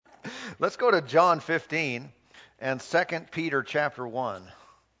Let's go to John 15 and 2 Peter chapter 1.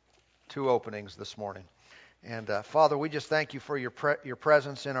 Two openings this morning. And Father, we just thank you for your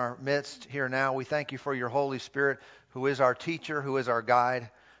presence in our midst here now. We thank you for your Holy Spirit, who is our teacher, who is our guide.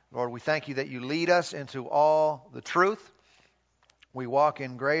 Lord, we thank you that you lead us into all the truth. We walk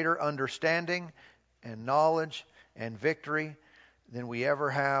in greater understanding and knowledge and victory than we ever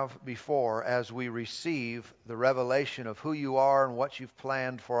have before as we receive the revelation of who you are and what you've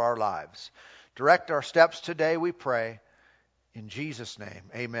planned for our lives. Direct our steps today, we pray. In Jesus' name,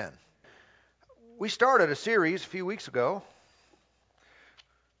 amen. We started a series a few weeks ago.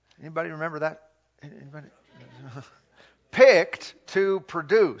 Anybody remember that? Anybody? Picked to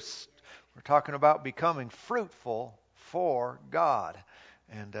produce. We're talking about becoming fruitful for God.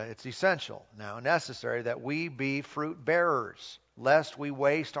 And it's essential now, necessary, that we be fruit bearers, lest we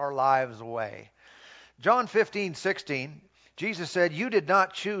waste our lives away. John 15:16, Jesus said, "You did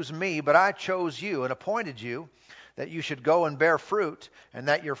not choose me, but I chose you and appointed you, that you should go and bear fruit, and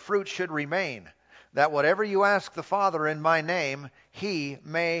that your fruit should remain, that whatever you ask the Father in my name, he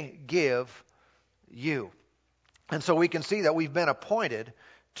may give you." And so we can see that we've been appointed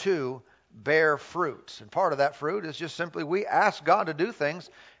to bear fruit. And part of that fruit is just simply we ask God to do things,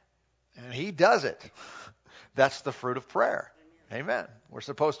 and he does it. That's the fruit of prayer. Amen. We're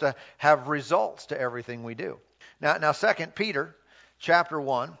supposed to have results to everything we do. Now 2 Peter chapter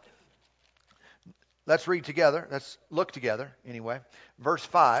 1. Let's read together. Let's look together anyway. Verse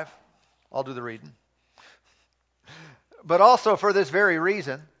 5. I'll do the reading. "But also for this very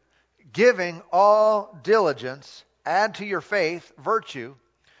reason, giving all diligence, add to your faith virtue,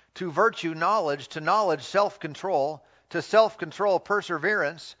 to virtue knowledge, to knowledge self-control, to self-control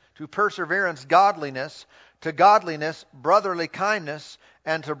perseverance, to perseverance godliness, to godliness brotherly kindness,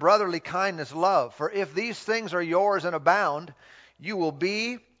 and to brotherly kindness love. For if these things are yours and abound, you will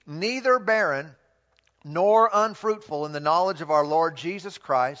be neither barren nor unfruitful in the knowledge of our Lord Jesus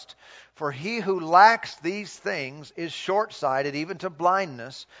Christ. For he who lacks these things is short-sighted even to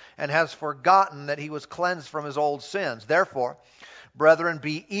blindness, and has forgotten that he was cleansed from his old sins. Therefore, brethren,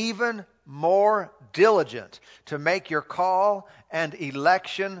 be even more diligent to make your call and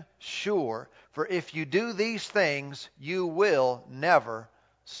election sure. For if you do these things, you will never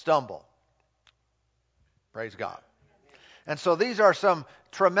stumble." Praise God. And so these are some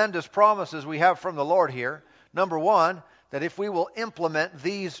tremendous promises we have from the Lord here. Number one, that if we will implement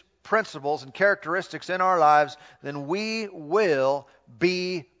these principles and characteristics in our lives, then we will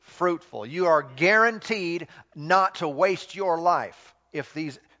be fruitful. You are guaranteed not to waste your life if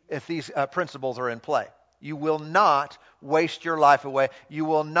these principles are in play. You will not waste your life away. You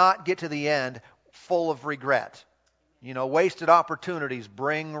will not get to the end full of regret. You know, wasted opportunities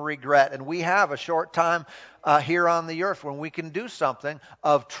bring regret. And we have a short time here on the earth when we can do something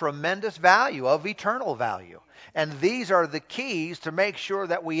of tremendous value, of eternal value. And these are the keys to make sure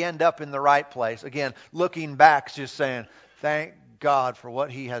that we end up in the right place. Again, looking back, just saying, thank God for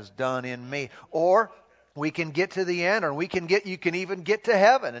what he has done in me. Or we can get to the end, or you can even get to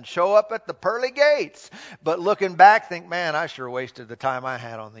heaven and show up at the pearly gates. But looking back, think, man, I sure wasted the time I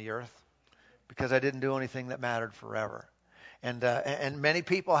had on the earth, because I didn't do anything that mattered forever. And many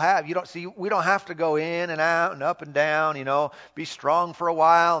people have. We don't have to go in and out and up and down, be strong for a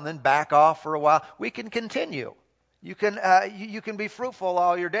while and then back off for a while. We can continue. You can be fruitful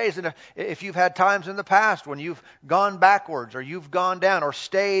all your days. And if you've had times in the past when you've gone backwards or you've gone down or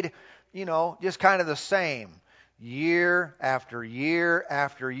stayed, just kind of the same, year after year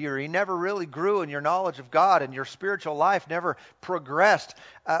after year, you never really grew in your knowledge of God, and your spiritual life never progressed.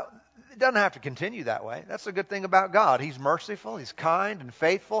 It doesn't have to continue that way. That's the good thing about God. He's merciful, He's kind and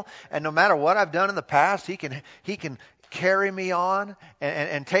faithful, and no matter what I've done in the past, He can carry me on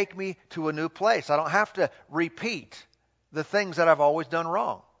and take me to a new place. I don't have to repeat the things that I've always done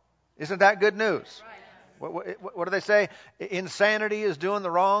wrong. Isn't that good news? What do they say? Insanity is doing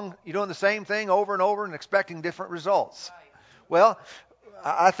you're doing the same thing over and over and expecting different results. Well,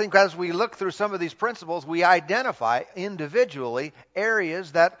 I think as we look through some of these principles, we identify individually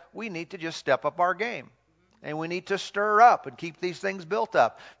areas that we need to just step up our game. And we need to stir up and keep these things built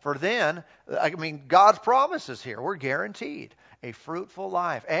up. For then, God's promises here, we're guaranteed a fruitful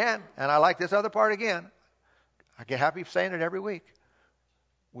life. And I like this other part again, I get happy saying it every week,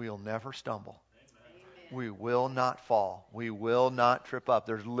 we'll never stumble. We will not fall. We will not trip up.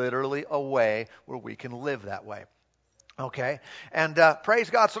 There's literally a way where we can live that way. Okay, and praise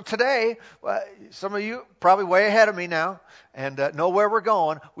God. So today, some of you probably way ahead of me now and know where we're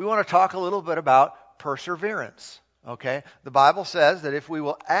going. We want to talk a little bit about perseverance. Okay, the Bible says that if we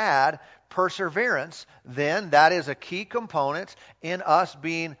will add perseverance, then that is a key component in us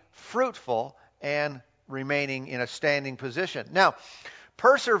being fruitful and remaining in a standing position. Now,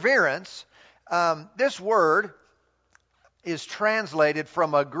 perseverance, this word is translated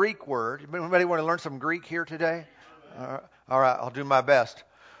from a Greek word. Anybody want to learn some Greek here today? All right, I'll do my best.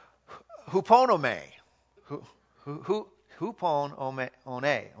 Huponome.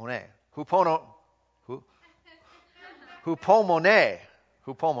 Hupomone.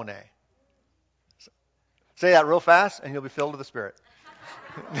 Hupomone. Say that real fast and you'll be filled with the Spirit.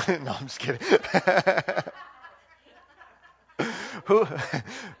 No, I'm just kidding.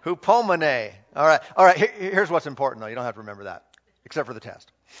 Hupomone. All right. Here's what's important, though. You don't have to remember that, except for the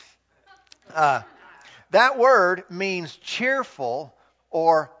test. That word means cheerful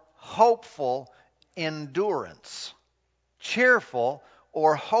or hopeful endurance. Cheerful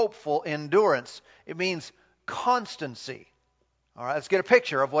or hopeful endurance. It means constancy. All right, let's get a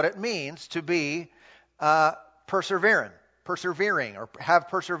picture of what it means to be persevering, or have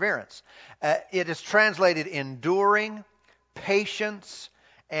perseverance. It is translated enduring, patience,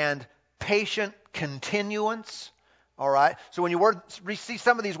 and patient continuance. All right. So when you see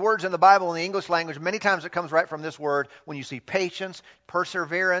some of these words in the Bible in the English language, many times it comes right from this word. When you see patience,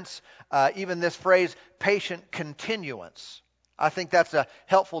 perseverance, even this phrase, patient continuance. I think that's a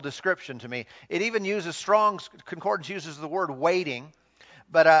helpful description to me. It even uses Strong's Concordance uses the word waiting,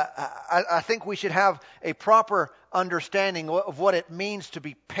 but I think we should have a proper understanding of what it means to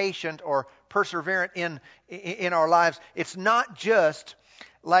be patient or perseverant in our lives. It's not just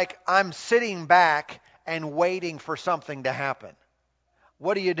like I'm sitting back and waiting for something to happen.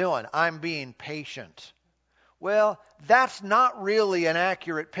 What are you doing? I'm being patient. Well, that's not really an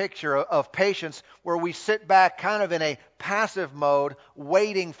accurate picture of patience, where we sit back kind of in a passive mode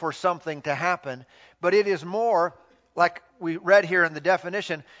waiting for something to happen. But it is more, like we read here in the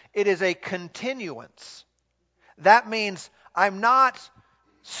definition, it is a continuance. That means I'm not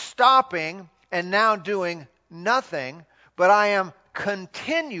stopping and now doing nothing, but I am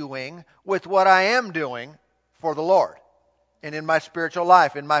continuing with what I am doing for the Lord and in my spiritual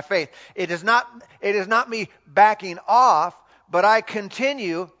life, in my faith. It is not me backing off, but I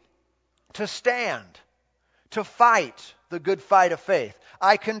continue to stand, to fight the good fight of faith.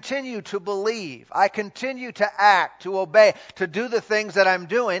 I continue to believe. I continue to act, to obey, to do the things that I'm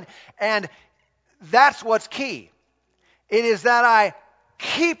doing. And that's what's key. It is that I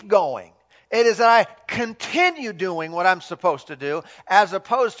keep going. It is that I continue doing what I'm supposed to do, as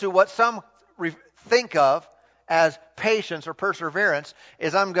opposed to what some think of as patience or perseverance,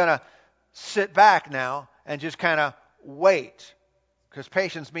 is I'm going to sit back now and just kind of wait. Because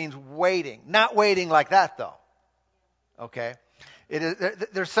patience means waiting. Not waiting like that, though. Okay?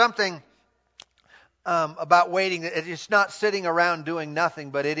 There's something about waiting. It's not sitting around doing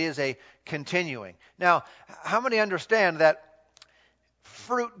nothing, but it is a continuing. Now, how many understand that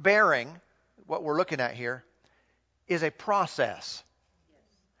fruit bearing, what we're looking at here, is a process?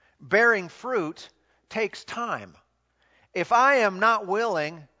 Bearing fruit takes time. If I am not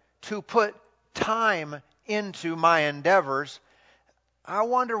willing to put time into my endeavors, I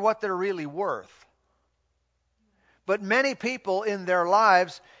wonder what they're really worth. But many people in their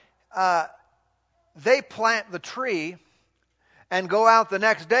lives, they plant the tree and go out the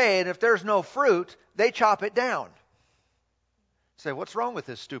next day, and if there's no fruit, they chop it down. Say, what's wrong with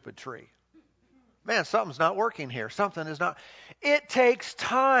this stupid tree? Man, something's not working here. Something is not. It takes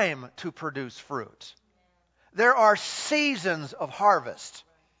time to produce fruit. There are seasons of harvest.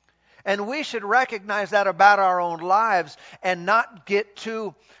 And we should recognize that about our own lives and not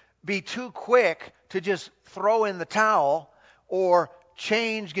be too quick to just throw in the towel or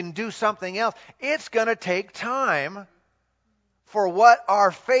change and do something else. It's going to take time for what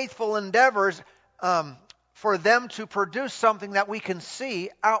our faithful endeavors, for them to produce something that we can see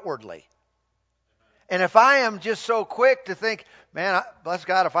outwardly. And if I am just so quick to think, man, bless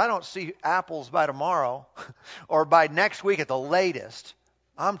God, if I don't see apples by tomorrow or by next week at the latest,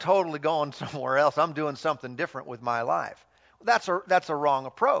 I'm totally going somewhere else. I'm doing something different with my life. That's a wrong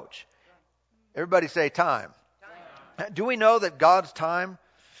approach. Everybody say time. Do we know that God's time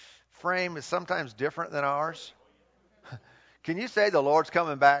frame is sometimes different than ours? Can you say the Lord's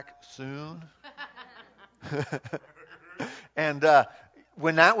coming back soon? And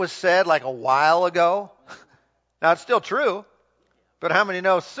when that was said like a while ago, now it's still true, but how many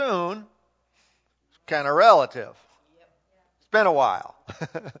know soon is kind of relative? It's been a while.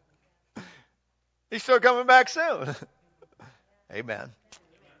 He's still coming back soon. Amen.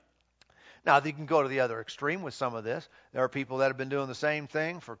 Now, you can go to the other extreme with some of this. There are people that have been doing the same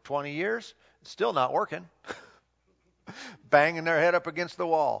thing for 20 years. It's still not working. Banging their head up against the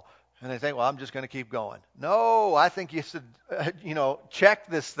wall. And they think, well, I'm just going to keep going. No, I think you should, check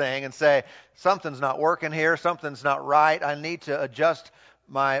this thing and say, something's not working here, something's not right. I need to adjust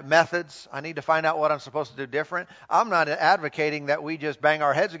my methods. I need to find out what I'm supposed to do different. I'm not advocating that we just bang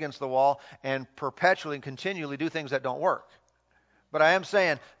our heads against the wall and perpetually and continually do things that don't work. But I am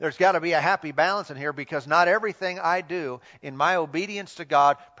saying there's got to be a happy balance in here, because not everything I do in my obedience to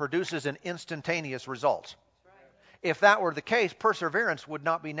God produces an instantaneous result. If that were the case, perseverance would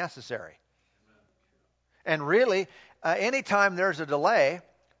not be necessary. And really, anytime there's a delay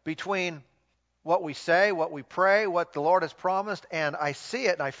between what we say, what we pray, what the Lord has promised, and I see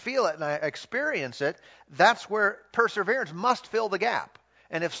it and I feel it and I experience it, that's where perseverance must fill the gap.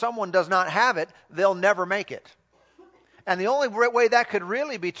 And if someone does not have it, they'll never make it. And the only way that could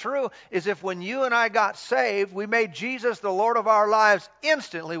really be true is if when you and I got saved, we made Jesus the Lord of our lives,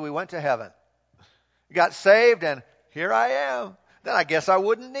 instantly we went to heaven. Got saved and here I am. Then I guess I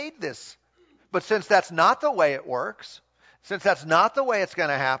wouldn't need this. But since that's not the way it works, since that's not the way it's going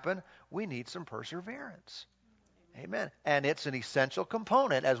to happen, we need some perseverance. Amen. And it's an essential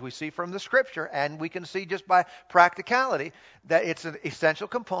component, as we see from the Scripture, and we can see just by practicality that it's an essential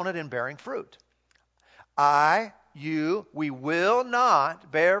component in bearing fruit. We will not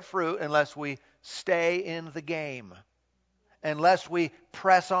bear fruit unless we stay in the game, unless we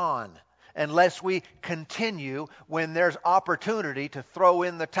press on, unless we continue when there's opportunity to throw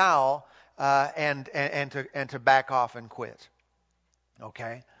in the towel and to back off and quit.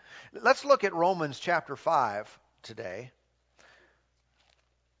 Okay? Let's look at Romans chapter 5 today.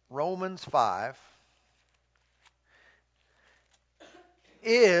 Romans 5.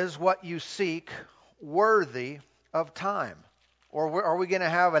 Is what you seek worthy of time? Or are we going to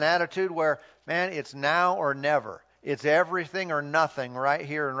have an attitude where, man, it's now or never? It's everything or nothing right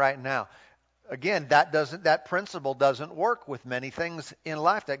here and right now. Again, that principle doesn't work with many things in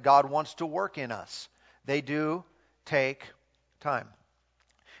life that God wants to work in us. They do take time.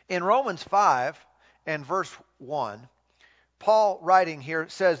 In Romans 5 and verse 1, Paul writing here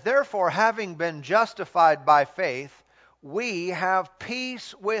says, "Therefore, having been justified by faith, we have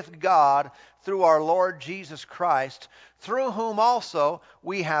peace with God through our Lord Jesus Christ, through whom also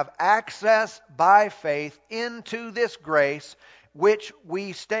we have access by faith into this grace which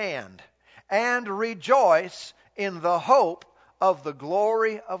we stand, and rejoice in the hope of the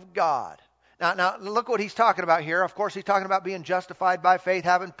glory of God." Now, look what he's talking about here. Of course, he's talking about being justified by faith,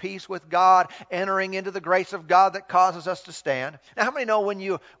 having peace with God, entering into the grace of God that causes us to stand. Now, how many know when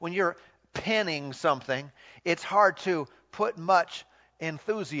you're penning something, it's hard to put much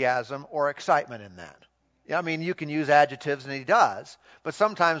enthusiasm or excitement in that? I mean, you can use adjectives, and he does. But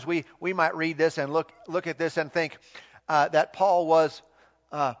sometimes we might read this and look at this and think that Paul was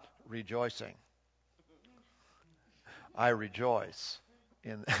rejoicing. I rejoice.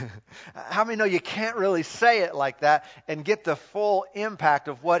 How many know you can't really say it like that and get the full impact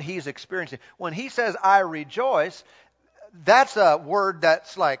of what he's experiencing? When he says, I rejoice, that's a word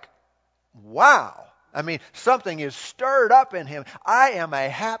that's like, wow. I mean, something is stirred up in him. I am a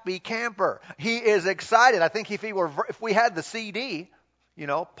happy camper. He is excited. I think if we had the CD,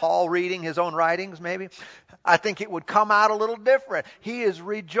 Paul reading his own writings maybe, I think it would come out a little different. He is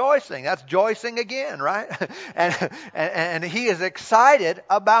rejoicing. That's joicing again, right? And he is excited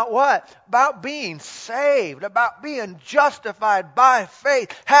about what? About being saved, about being justified by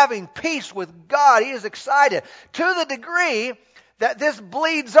faith, having peace with God. He is excited to the degree that this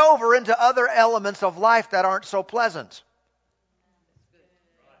bleeds over into other elements of life that aren't so pleasant.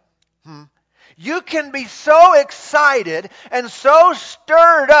 You can be so excited and so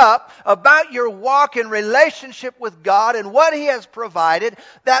stirred up about your walk in relationship with God and what He has provided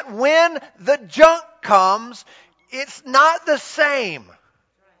that when the junk comes, it's not the same.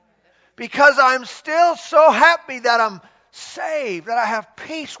 Because I'm still so happy that I'm saved, that I have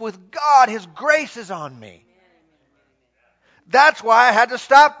peace with God. His grace is on me. That's why I had to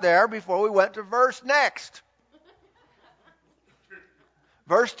stop there before we went to verse next.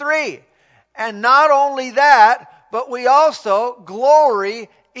 Verse 3. And not only that, but we also glory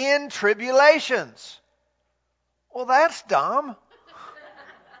in tribulations. Well, that's dumb.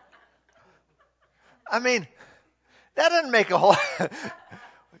 I mean, that doesn't make a whole...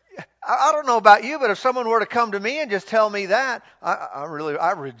 I don't know about you, but if someone were to come to me and just tell me that,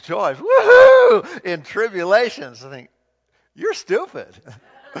 I rejoice. Woohoo! In tribulations. I think, you're stupid.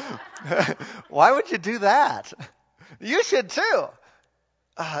 Why would you do that? You should too.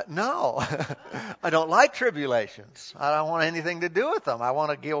 No, I don't like tribulations. I don't want anything to do with them. I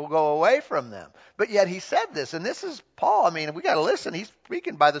want to go away from them. But yet he said this, and this is Paul. I mean, we got to listen. He's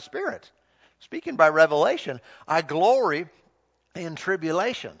speaking by the Spirit, speaking by revelation. I glory in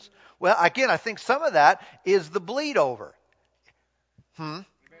tribulations. Well, again, I think some of that is the bleed over.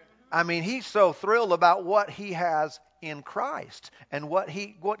 I mean, he's so thrilled about what he has in Christ and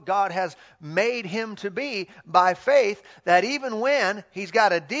what God has made him to be by faith, that even when he's got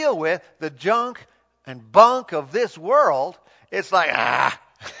to deal with the junk and bunk of this world, it's like,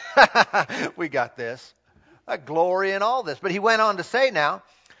 we got this. A glory in all this. But he went on to say now,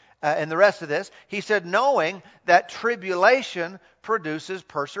 in the rest of this, he said, knowing that tribulation produces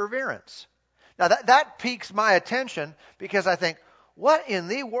perseverance. Now that piques my attention, because I think, what in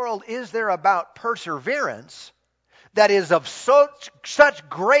the world is there about perseverance that is of such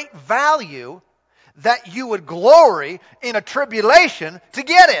great value that you would glory in a tribulation to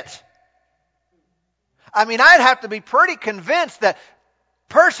get it? I mean, I'd have to be pretty convinced that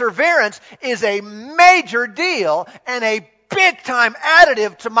perseverance is a major deal and a big time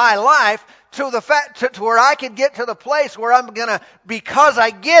additive to my life, to the fact to where I could get to the place where I'm going to, because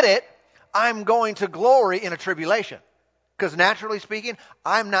I get it, I'm going to glory in a tribulation. Because naturally speaking,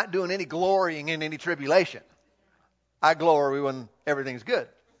 I'm not doing any glorying in any tribulation. I glory when everything's good.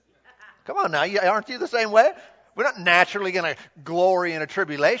 Come on now, aren't you the same way? We're not naturally going to glory in a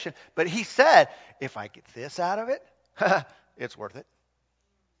tribulation. But he said, if I get this out of it, it's worth it.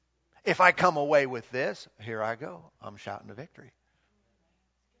 If I come away with this, here I go. I'm shouting to victory.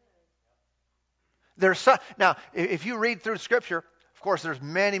 Now, if you read through Scripture, of course, there's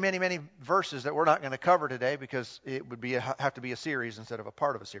many, many, many verses that we're not going to cover today, because it would have to be a series instead of a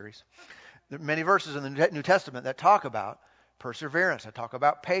part of a series. There are many verses in the New Testament that talk about perseverance, that talk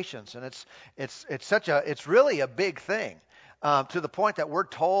about patience, and it's really a big thing, to the point that we're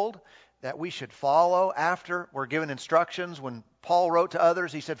told that we should follow after. We're given instructions. When Paul wrote to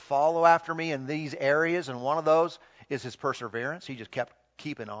others, he said, follow after me in these areas, and one of those is his perseverance. He just kept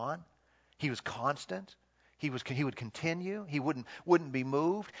keeping on. He was constant. He would continue. He wouldn't be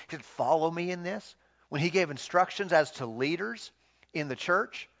moved. He said, follow me in this. When he gave instructions as to leaders in the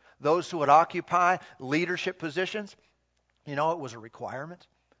church, those who would occupy leadership positions, it was a requirement.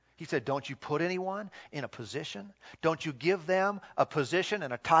 He said, don't you put anyone in a position. Don't you give them a position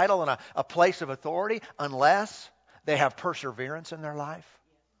and a title and a place of authority unless they have perseverance in their life.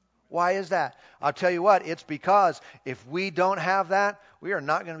 Why is that? I'll tell you what, it's because if we don't have that, we are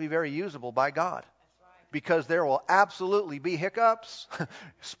not going to be very usable by God. Because there will absolutely be hiccups,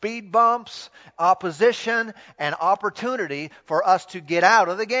 speed bumps, opposition, and opportunity for us to get out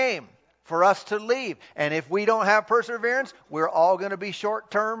of the game, for us to leave. And if we don't have perseverance, we're all going to be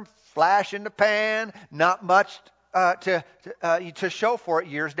short-term, flash in the pan, not much to show for it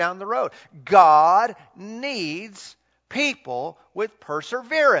years down the road. God needs people with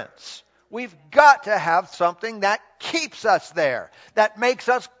perseverance. We've got to have something that keeps us there, that makes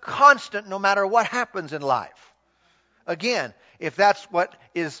us constant no matter what happens in life. Again, if that's what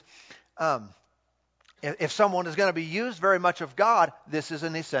is, if someone is going to be used very much of God, this is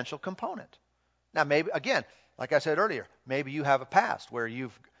an essential component. Now, maybe, again, like I said earlier, maybe you have a past where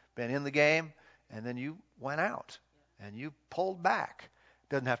you've been in the game and then you went out and you pulled back.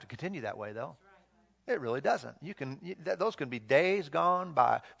 Doesn't have to continue that way, though. It really doesn't. Those can be days gone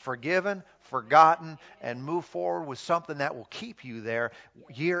by, forgiven, forgotten, and move forward with something that will keep you there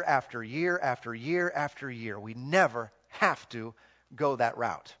year after year after year after year. We never have to go that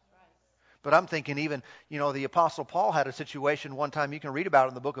route. But I'm thinking even, the Apostle Paul had a situation one time, you can read about it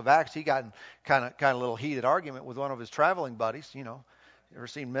in the book of Acts. He got in kind of a little heated argument with one of his traveling buddies, Ever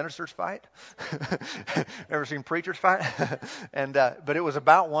seen ministers fight? Ever seen preachers fight? But it was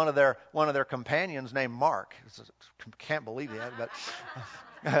about one of their companions named Mark. Can't believe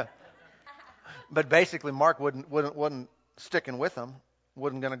that, but basically Mark wasn't sticking with them,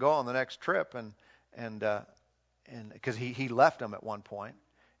 wasn't going to go on the next trip, and because he left them at one point,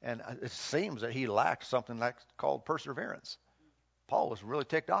 and it seems that he lacked something called perseverance. Paul was really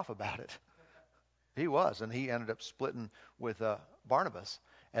ticked off about it. He was, and he ended up splitting with Barnabas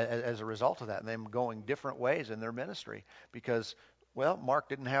as a result of that, and them going different ways in their ministry because, Mark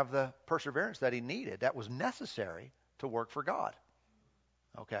didn't have the perseverance that he needed. That was necessary to work for God.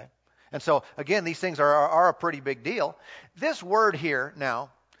 Okay? And so, again, these things are a pretty big deal. This word here now,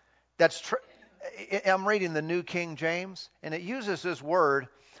 I'm reading the New King James, and it uses this word,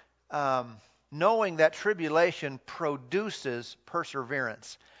 knowing that tribulation produces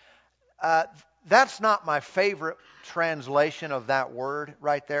perseverance. That's not my favorite translation of that word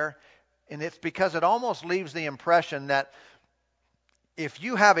right there. And it's because it almost leaves the impression that if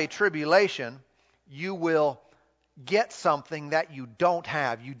you have a tribulation, you will get something that you don't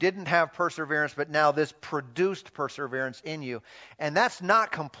have. You didn't have perseverance, but now this produced perseverance in you. And that's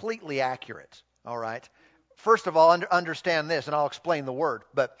not completely accurate. All right. First of all, understand this, and I'll explain the word.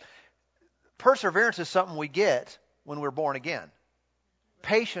 But Perseverance is something we get when we're born again.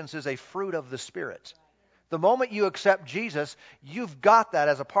 Patience is a fruit of the Spirit. The moment you accept Jesus, you've got that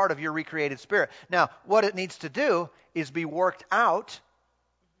as a part of your recreated spirit. Now, what it needs to do is be worked out.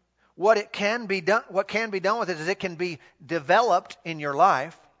 What can be done with it is it can be developed in your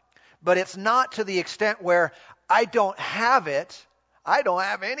life, but it's not to the extent where I don't have it. I don't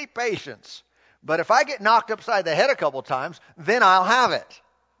have any patience. But if I get knocked upside the head a couple times, then I'll have it.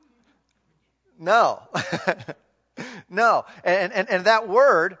 No. No. And that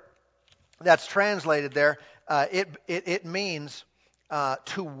word that's translated there, it means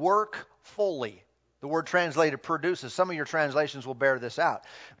to work fully. The word translated produces. Some of your translations will bear this out.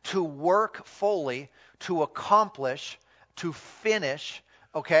 To work fully, to accomplish, to finish.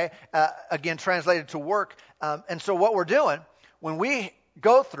 Okay? Again, translated to work. And so what we're doing, when we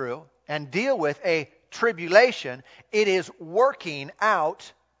go through and deal with a tribulation, it is working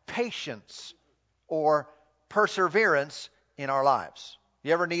out patience or perseverance in our lives.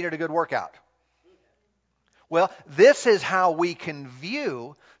 You ever needed a good workout? Well, this is how we can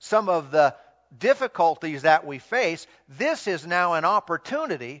view some of the difficulties that we face. This is now an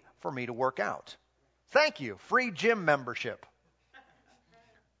opportunity for me to work out. Thank you. Free gym membership.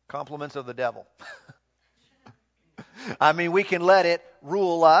 Compliments of the devil. I mean, we can let it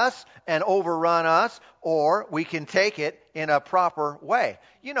rule us and overrun us, or we can take it in a proper way.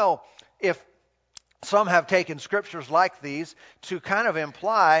 You know, if some have taken scriptures like these to kind of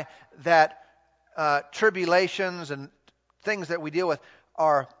imply that tribulations and things that we deal with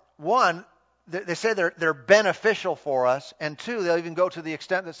are, one, they say they're beneficial for us, and two, they'll even go to the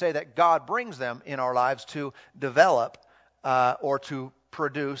extent that say that God brings them in our lives to develop or to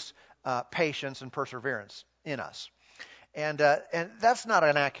produce patience and perseverance in us. And that's not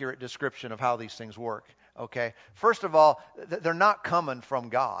an accurate description of how these things work. Okay, first of all, they're not coming from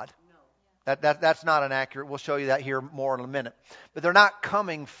God. That's not an accurate. We'll show you that here more in a minute. But they're not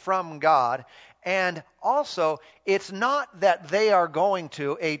coming from God. And also, it's not that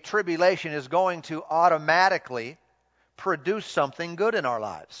a tribulation is going to automatically produce something good in our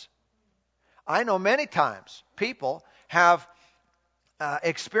lives. I know many times people have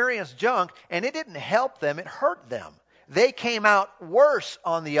experienced junk, and it didn't help them, it hurt them. They came out worse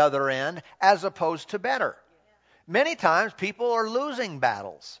on the other end as opposed to better. Many times people are losing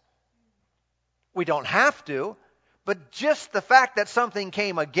battles. We don't have to, but just the fact that something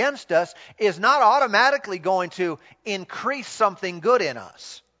came against us is not automatically going to increase something good in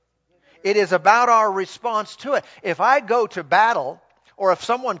us. It is about our response to it. If I go to battle, or if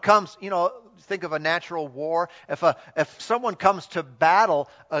someone comes, think of a natural war. If someone comes to battle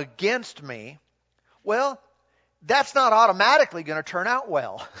against me, well, that's not automatically going to turn out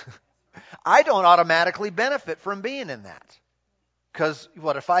well. I don't automatically benefit from being in that. Because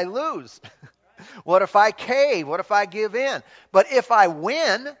what if I lose? What if I cave? What if I give in? But if I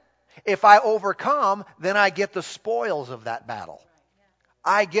win, if I overcome, then I get the spoils of that battle.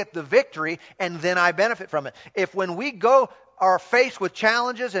 I get the victory, and then I benefit from it. If when we are faced with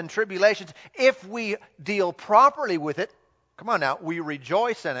challenges and tribulations, if we deal properly with it, come on now, we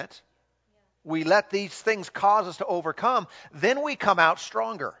rejoice in it, we let these things cause us to overcome, then we come out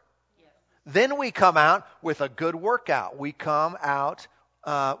stronger. Then we come out with a good workout. We come out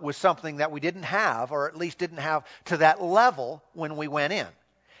with something that we didn't have, or at least didn't have to that level when we went in.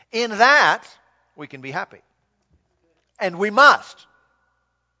 In that, we can be happy. And we must.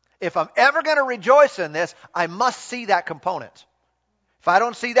 If I'm ever going to rejoice in this, I must see that component. If I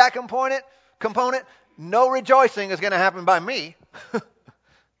don't see that component, no rejoicing is going to happen by me.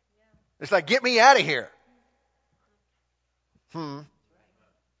 It's like, get me out of here. All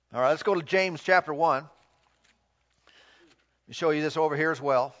right, let's go to James chapter 1. I'll show you this over here as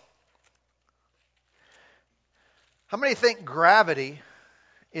well. How many think gravity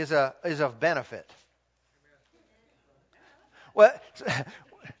is of benefit? Well,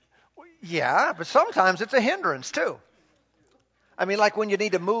 yeah, but sometimes it's a hindrance too. I mean, like when you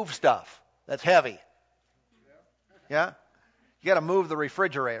need to move stuff that's heavy. Yeah? You got to move the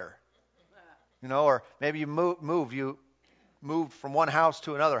refrigerator. Or maybe you moved from one house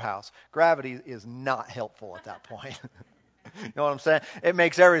to another house. Gravity is not helpful at that point. You know what I'm saying? It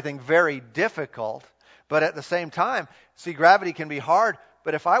makes everything very difficult. But at the same time, see, gravity can be hard.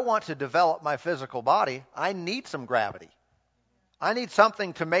 But if I want to develop my physical body, I need some gravity. I need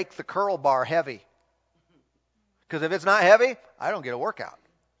something to make the curl bar heavy. Because if it's not heavy, I don't get a workout.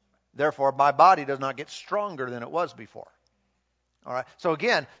 Therefore, my body does not get stronger than it was before. All right. So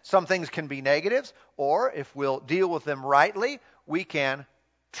again, some things can be negatives, or if we'll deal with them rightly, we can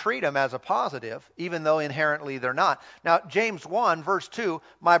treat them as a positive, even though inherently they're not. Now, James 1, verse 2,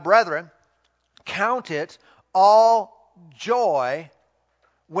 my brethren, count it all joy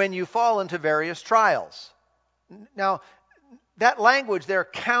when you fall into various trials. Now, that language there,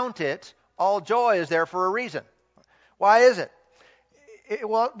 count it all joy, is there for a reason. Why is it?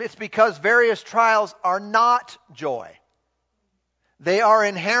 Well, it's because various trials are not joy. They are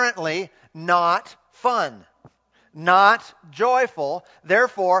inherently not fun, not joyful.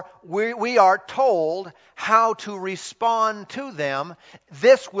 Therefore, we are told how to respond to them.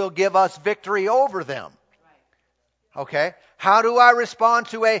 This will give us victory over them. Okay? How do I respond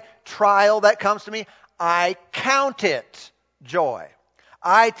to a trial that comes to me? I count it joy.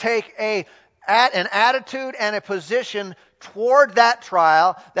 I take an attitude and a position toward that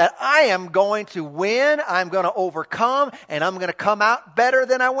trial that I am going to win, I'm going to overcome, and I'm going to come out better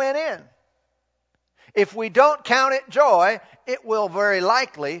than I went in. If we don't count it joy, it will very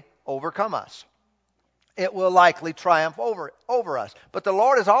likely overcome us. It will likely triumph over us. But the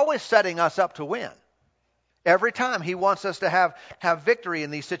Lord is always setting us up to win. Every time He wants us to have victory in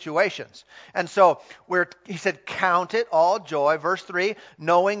these situations. And so He said, count it all joy. Verse 3,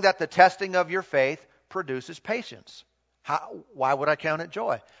 knowing that the testing of your faith produces patience. Why would I count it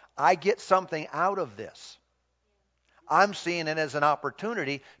joy? I get something out of this. I'm seeing it as an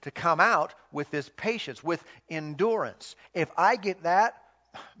opportunity to come out with this patience, with endurance. If I get that,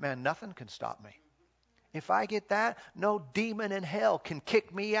 man, nothing can stop me. If I get that, no demon in hell can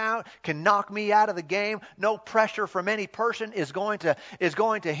kick me out, can knock me out of the game. No pressure from any person is going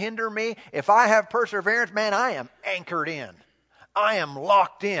to hinder me. If I have perseverance, man, I am anchored in. I am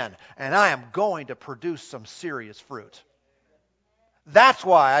locked in, and I am going to produce some serious fruit. That's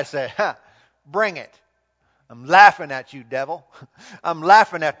why I say, bring it. I'm laughing at you, devil. I'm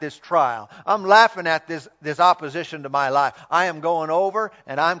laughing at this trial. I'm laughing at this opposition to my life. I am going over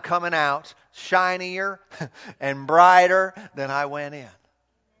and I'm coming out shinier and brighter than I went in.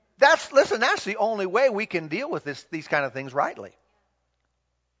 That's the only way we can deal with these kind of things rightly.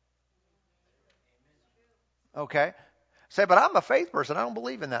 Okay? Say, but I'm a faith person. I don't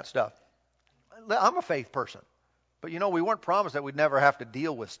believe in that stuff. I'm a faith person. But we weren't promised that we'd never have to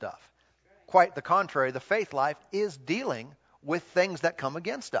deal with stuff. Quite the contrary, the faith life is dealing with things that come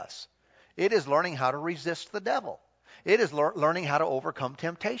against us. It is learning how to resist the devil. It is learning how to overcome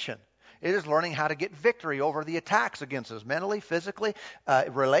temptation. It is learning how to get victory over the attacks against us, mentally, physically,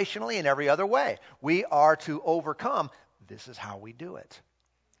 relationally, and every other way. We are to overcome. This is how we do it.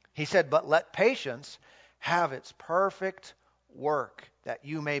 He said, but let patience have its perfect work, that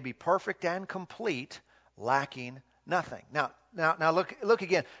you may be perfect and complete, lacking nothing. Now look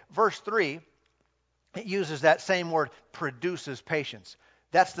again. Verse 3, it uses that same word, produces patience.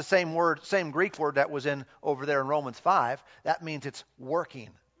 That's the same Greek word that was over there in Romans 5. That means it's working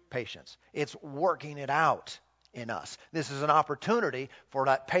patience. It's working it out in us. This is an opportunity for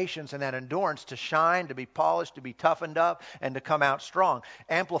that patience and that endurance to shine, to be polished, to be toughened up, and to come out strong.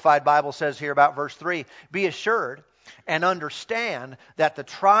 Amplified Bible says here about verse 3, be assured and understand that the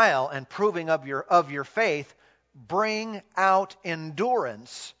trial and proving of your faith bring out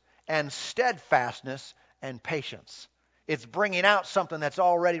endurance and steadfastness and patience. It's bringing out something that's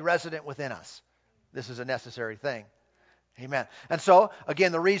already resident within us. This is a necessary thing. Amen. And so,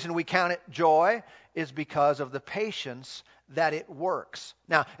 again, the reason we count it joy is because of the patience that it works.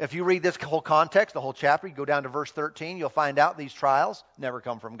 Now, if you read this whole context, the whole chapter, you go down to verse 13, you'll find out these trials never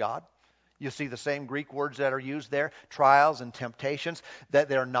come from God. You see the same Greek words that are used there, trials and temptations, that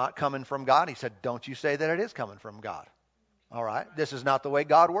they're not coming from God. He said, don't you say that it is coming from God. All right? This is not the way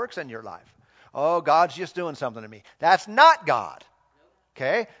God works in your life. Oh, God's just doing something to me. That's not God.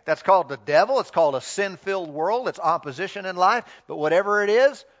 Okay? That's called the devil. It's called a sin-filled world. It's opposition in life. But whatever it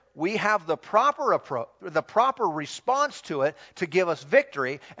is, we have the proper approach, the proper response to it to give us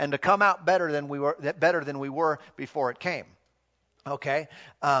victory and to come out better than we were before it came. Okay?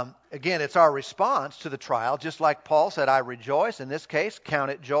 Again, it's our response to the trial. Just like Paul said, I rejoice. In this case, count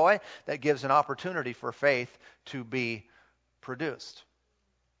it joy. That gives an opportunity for faith to be produced.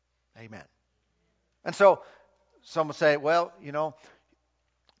 Amen. And so, some will say, well,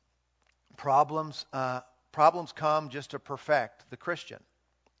 problems come just to perfect the Christian.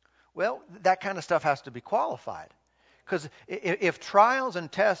 Well, that kind of stuff has to be qualified. Because if trials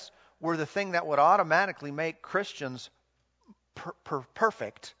and tests were the thing that would automatically make Christians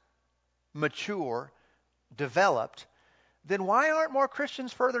perfect, mature, developed, then why aren't more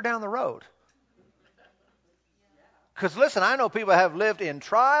Christians further down the road? Because listen, I know people have lived in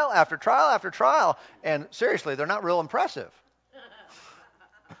trial after trial after trial, and seriously, they're not real impressive.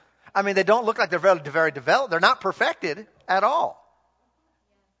 I mean, they don't look like they're very developed. They're not perfected at all.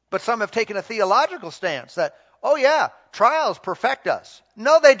 But some have taken a theological stance that, oh yeah, trials perfect us.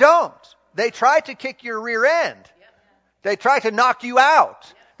 No, they don't. They try to kick your rear end. They try to knock you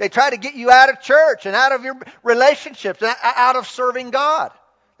out. They try to get you out of church and out of your relationships and out of serving God.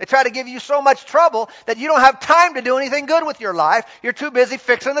 They try to give you so much trouble that you don't have time to do anything good with your life. You're too busy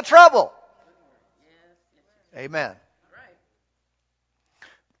fixing the trouble. Amen.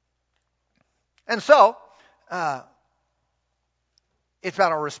 And so, it's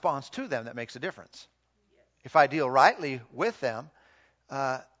about our response to them that makes a difference. If I deal rightly with them,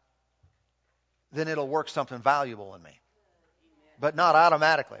 then it'll work something valuable in me. But not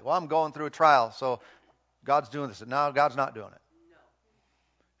automatically. Well, I'm going through a trial, so God's doing this. No, God's not doing it.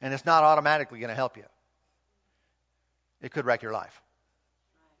 And it's not automatically going to help you. It could wreck your life.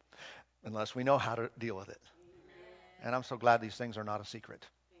 Unless we know how to deal with it. And I'm so glad these things are not a secret.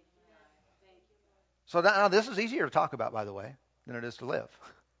 So now this is easier to talk about, by the way, than it is to live.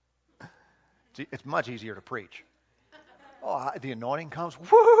 It's much easier to preach. Oh, the anointing comes.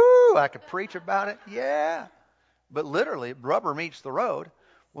 Woohoo! I could preach about it. Yeah. But literally, rubber meets the road.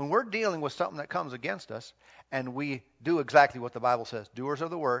 When we're dealing with something that comes against us, and we do exactly what the Bible says, doers of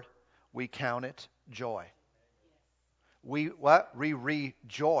the word, we count it joy. We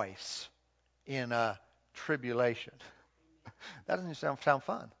rejoice in tribulation. That doesn't sound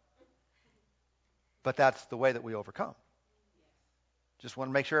fun. But that's the way that we overcome. Just want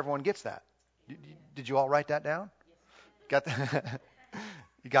to make sure everyone gets that. Did you all write that down? Got that?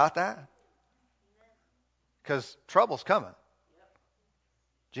 You got that? Because trouble's coming.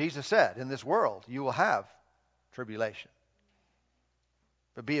 Jesus said, in this world you will have tribulation.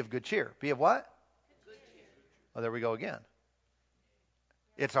 But be of good cheer. Be of what? Good cheer. Oh, there we go again.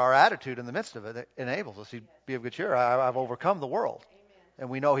 It's our attitude in the midst of it that enables us to be of good cheer. I've overcome the world. And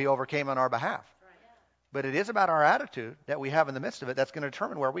we know He overcame on our behalf. But it is about our attitude that we have in the midst of it that's going to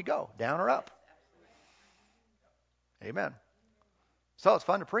determine where we go, down or up. Amen. So it's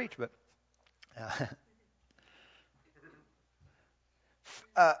fun to preach, but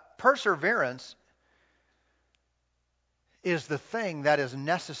perseverance is the thing that is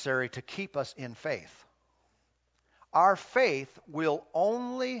necessary to keep us in faith. Our faith will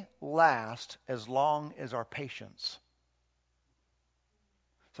only last as long as our patience.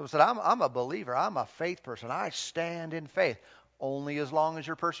 So I said, I'm a believer. I'm a faith person. I stand in faith only as long as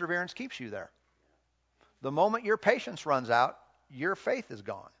your perseverance keeps you there. The moment your patience runs out, your faith is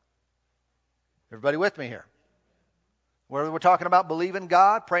gone. Everybody with me here? Whether we're talking about believing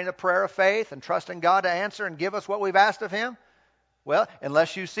God, praying a prayer of faith, and trusting God to answer and give us what we've asked of Him, well,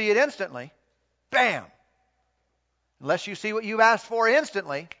 unless you see it instantly, bam! Unless you see what you've asked for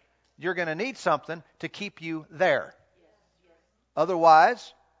instantly, you're going to need something to keep you there.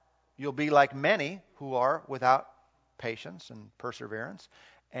 Otherwise, you'll be like many who are without patience and perseverance,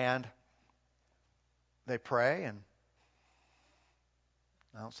 and they pray, and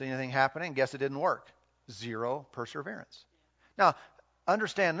I don't see anything happening. Guess it didn't work. Zero perseverance. Now,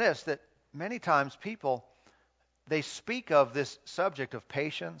 understand this, that many times people, they speak of this subject of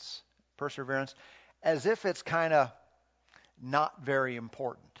patience, perseverance, as if it's kind of not very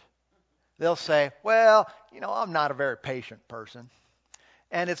important. They'll say, well, I'm not a very patient person.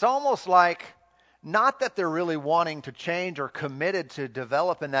 And it's almost like, not that they're really wanting to change or committed to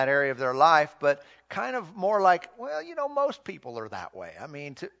develop in that area of their life, but kind of more like, well, most people are that way. I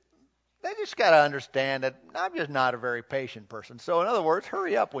mean, they just got to understand that I'm just not a very patient person. So in other words,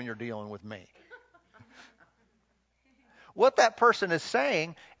 hurry up when you're dealing with me. What that person is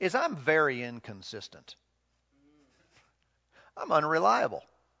saying is, I'm very inconsistent. I'm unreliable.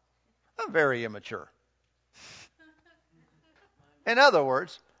 I'm very immature. In other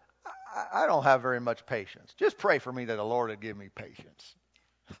words, I don't have very much patience. Just pray for me that the Lord would give me patience.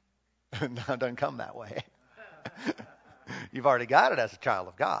 It doesn't come that way. You've already got it as a child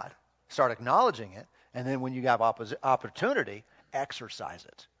of God. Start acknowledging it, and then when you have opportunity, exercise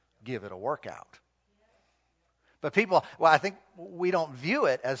it. Give it a workout. But people, I think we don't view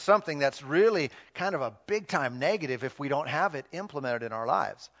it as something that's really kind of a big-time negative if we don't have it implemented in our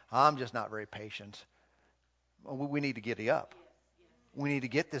lives. I'm just not very patient. We need to giddy up. We need to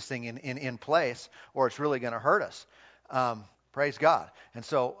get this thing in place, or it's really going to hurt us. Praise God. And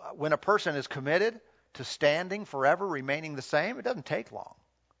so when a person is committed to standing forever, remaining the same, it doesn't take long.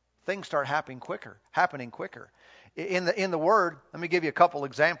 Things start happening quicker. In the Word, let me give you a couple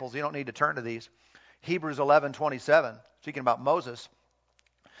examples. You don't need to turn to these. Hebrews 11:27, speaking about Moses,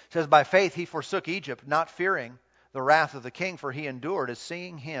 says, by faith he forsook Egypt, not fearing the wrath of the king, for he endured as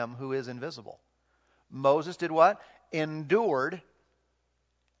seeing him who is invisible. Moses did what? Endured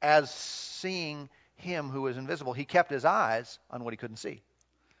as seeing him who is invisible. He kept his eyes on what he couldn't see.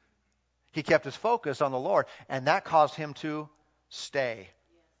 He kept his focus on the Lord, and that caused him to stay,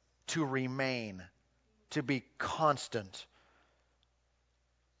 to remain, to be constant,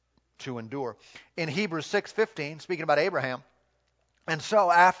 to endure. In Hebrews 6:15, speaking about Abraham, and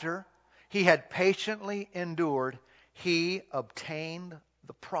so after he had patiently endured, he obtained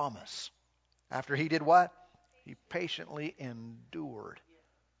the promise. After he did what? He patiently endured.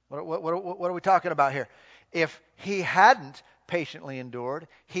 What are we talking about here? If he hadn't patiently endured,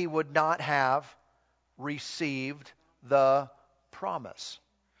 he would not have received the promise.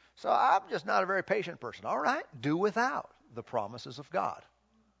 So I'm just not a very patient person. All right, do without the promises of God.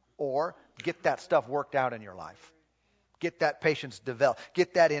 Or get that stuff worked out in your life. Get that patience developed.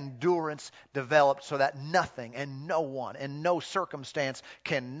 Get that endurance developed so that nothing and no one and no circumstance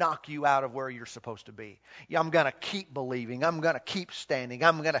can knock you out of where you're supposed to be. Yeah, I'm going to keep believing. I'm going to keep standing.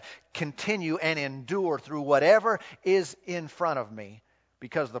 I'm going to continue and endure through whatever is in front of me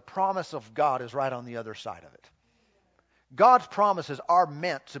because the promise of God is right on the other side of it. God's promises are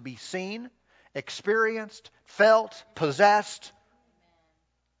meant to be seen, experienced, felt, possessed.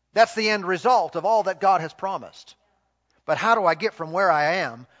 That's the end result of all that God has promised. But how do I get from where I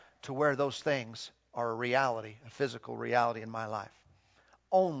am to where those things are a reality, a physical reality in my life?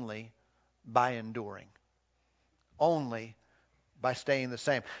 Only by enduring. Only by staying the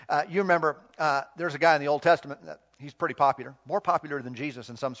same. You remember, there's a guy in the Old Testament, he's pretty popular, more popular than Jesus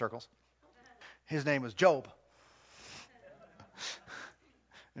in some circles. His name was Job.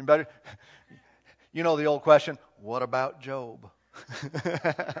 Anybody? You know the old question, what about Job?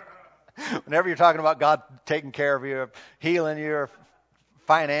 Whenever you're talking about God taking care of you, or healing you, or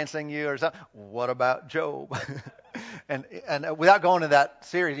financing you, or something, what about Job? and without going to that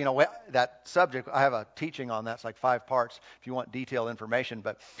series, that subject, I have a teaching on that. It's like 5 parts if you want detailed information.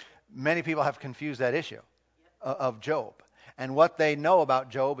 But many people have confused that issue of Job. And what they know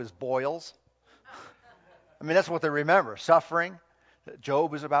about Job is boils. I mean, that's what they remember, suffering.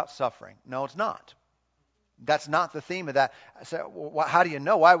 Job is about suffering. No, it's not. That's not the theme of that. So, how do you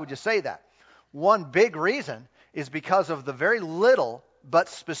know? Why would you say that? One big reason is because of the very little but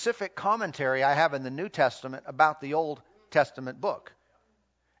specific commentary I have in the New Testament about the Old Testament book.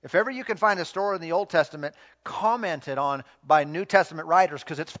 If ever you can find a story in the Old Testament commented on by New Testament writers,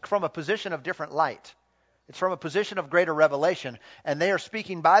 because it's from a position of different light. It's from a position of greater revelation. And they are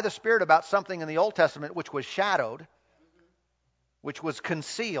speaking by the Spirit about something in the Old Testament which was shadowed, which was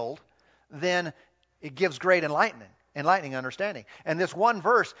concealed, then it gives great enlightening understanding. And this one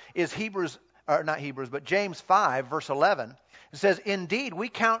verse is James 5, verse 11. It says, indeed, we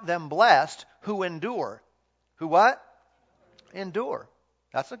count them blessed who endure. Who what? Endure.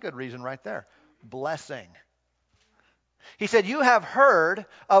 That's a good reason right there. Blessing. He said, you have heard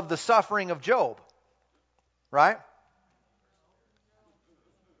of the suffering of Job. Right?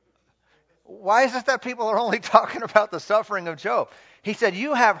 Why is it that people are only talking about the suffering of Job? He said,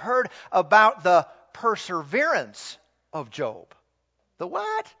 you have heard about the perseverance of Job. The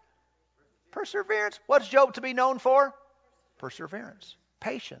what? Perseverance. What's Job to be known for? Perseverance,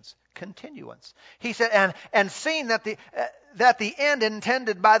 patience, continuance. He said, and seeing that the end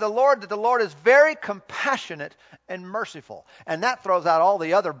intended by the Lord, that the Lord is very compassionate and merciful. And that throws out all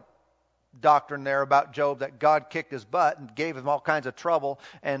the other doctrine there about Job, that God kicked his butt and gave him all kinds of trouble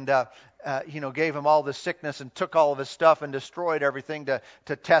and gave him all this sickness and took all of his stuff and destroyed everything to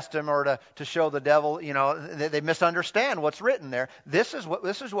test him or to show the devil. They misunderstand what's written there. This is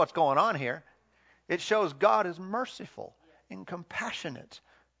what's going on here. It shows God is merciful and compassionate.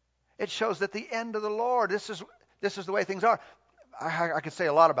 It shows that the end of the Lord, this is the way things are. I could say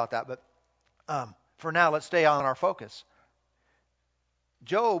a lot about that, but for now, let's stay on our focus.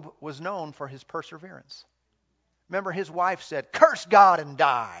 Job was known for his perseverance. Remember, his wife said, curse God and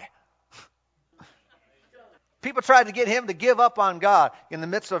die. People tried to get him to give up on God in the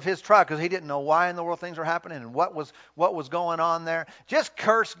midst of his trial because he didn't know why in the world things were happening and what was going on there. Just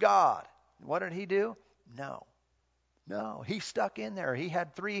curse God. What did he do? No, he stuck in there. He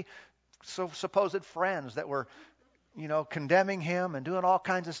had 3 supposed friends that were, condemning him and doing all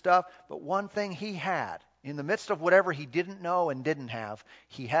kinds of stuff. But one thing he had, in the midst of whatever he didn't know and didn't have,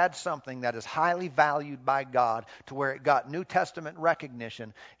 he had something that is highly valued by God to where it got New Testament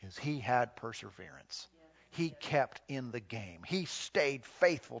recognition, is he had perseverance. He kept in the game. He stayed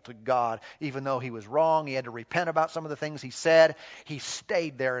faithful to God, even though he was wrong. He had to repent about some of the things he said. He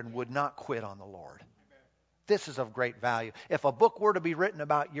stayed there and would not quit on the Lord. This is of great value. If a book were to be written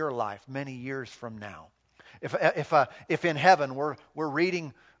about your life many years from now, if in heaven we're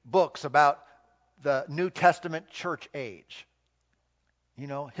reading books about the New Testament church age,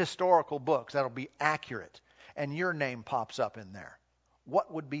 historical books that'll be accurate, and your name pops up in there,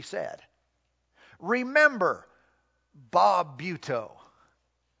 what would be said? Remember Bob Butow,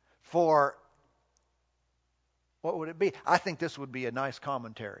 for, what would it be? I think this would be a nice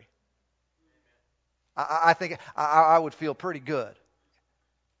commentary. I think I would feel pretty good.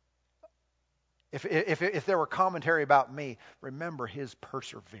 If there were commentary about me, remember his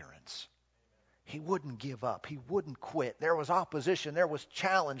perseverance. He wouldn't give up. He wouldn't quit. There was opposition. There was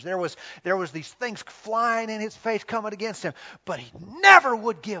challenge. There was these things flying in his face coming against him. But he never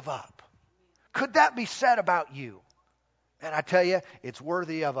would give up. Could that be said about you? And I tell you, it's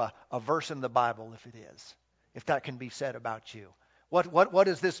worthy of a verse in the Bible if it is. If that can be said about you. What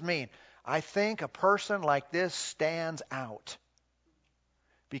does this mean? I think a person like this stands out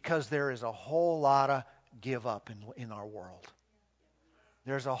because there is a whole lot of give up in our world.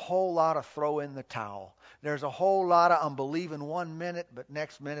 There's a whole lot of throw in the towel. There's a whole lot of I'm believing 1 minute, but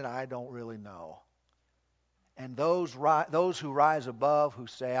next minute I don't really know. And those who rise above, who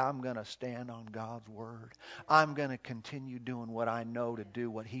say, I'm going to stand on God's word. I'm going to continue doing what I know to do,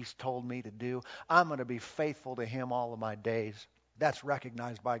 what he's told me to do. I'm going to be faithful to him all of my days. That's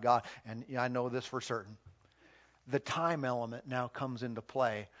recognized by God. And I know this for certain. The time element now comes into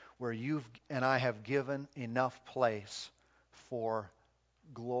play where you and I have given enough place for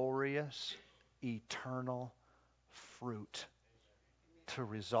glorious, eternal fruit to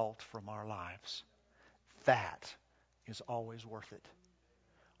result from our lives. That is always worth it.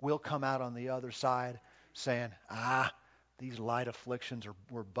 We'll come out on the other side saying, these light afflictions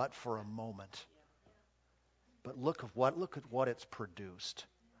were but for a moment. But look at what it's produced.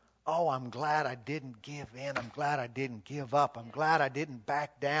 Oh, I'm glad I didn't give in. I'm glad I didn't give up. I'm glad I didn't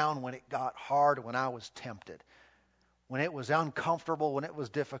back down when it got hard, when I was tempted. When it was uncomfortable, when it was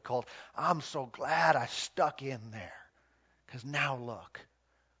difficult. I'm so glad I stuck in there. Because now look,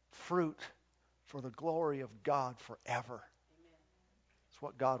 fruit for the glory of God forever. It's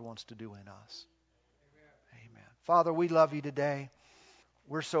what God wants to do in us. Amen. Father, we love you today.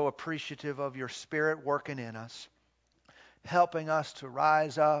 We're so appreciative of your Spirit working in us, helping us to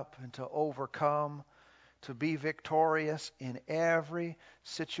rise up and to overcome, to be victorious in every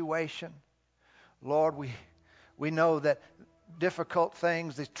situation. Lord, we know that difficult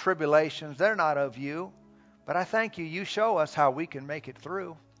things, these tribulations, they're not of you. But I thank you, you show us how we can make it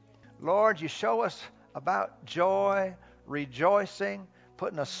through. Lord, you show us about joy, rejoicing,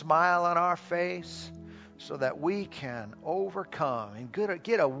 putting a smile on our face so that we can overcome and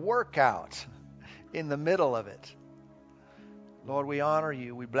get a workout in the middle of it. Lord, we honor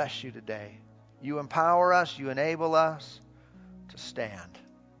you. We bless you today. You empower us. You enable us to stand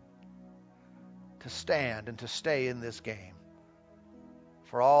and to stay in this game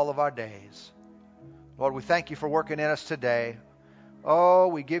for all of our days. Lord, we thank you for working in us today. Oh,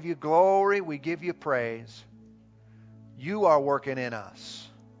 we give you glory. We give you praise. You are working in us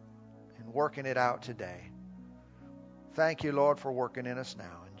and working it out today. Thank you, Lord, for working in us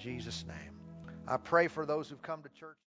now. In Jesus' name. I pray for those who've come to church.